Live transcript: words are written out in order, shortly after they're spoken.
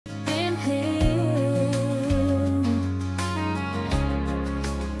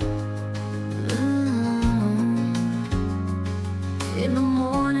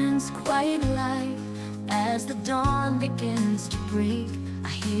begins to break, I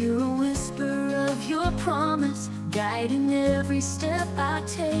hear a whisper of your promise, guiding every step I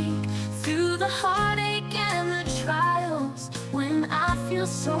take. Through the heartache and the trials, when I feel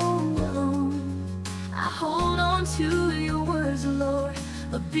so alone, I hold on to your words, Lord,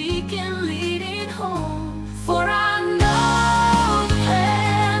 a beacon leading home. For I know the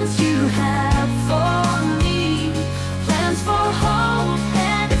plans you have for me, plans for hope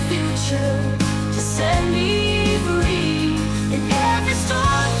and a future to set me free. In every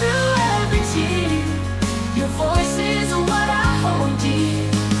storm, through every tear, your voice is what I hold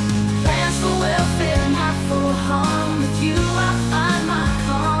dear. Plans for welfare, not for harm. With you I find my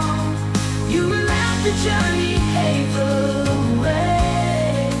calm. You map the journey, pave the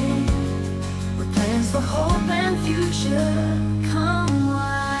way, with plans for hope and future. Come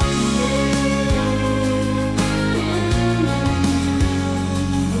what may.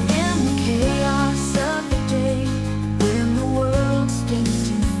 In the chaos of the day, when the world spins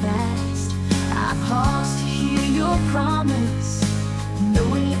too fast, I pause to hear your promise,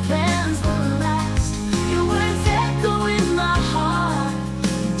 knowing your plans will last. Your words echo in my heart,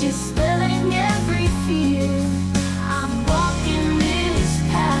 dispelling every fear. I'm walking this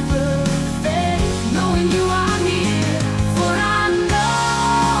path of faith, knowing you are near. For I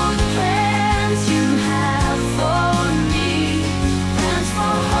know the plans you have for me, plans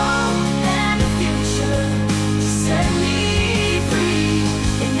for hope and a future to set me free.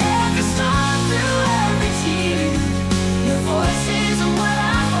 In every storm, through every tear, your voice is what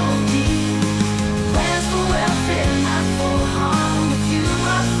I hold dear. Plans for welfare, not for harm. With you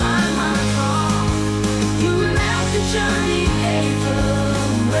I find my calm. You map the journey, pave the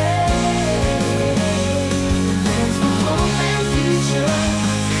way. Plans for hope and future,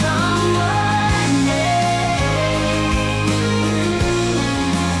 come what may.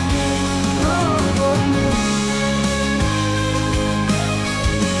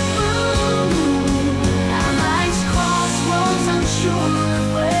 Our lives cross roads, unsure of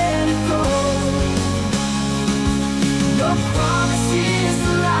where to go. Your promise is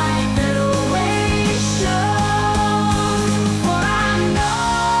the light that always shows. For I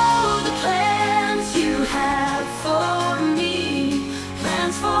know the plans you have for me,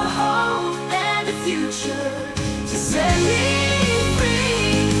 plans for hope and a future to set me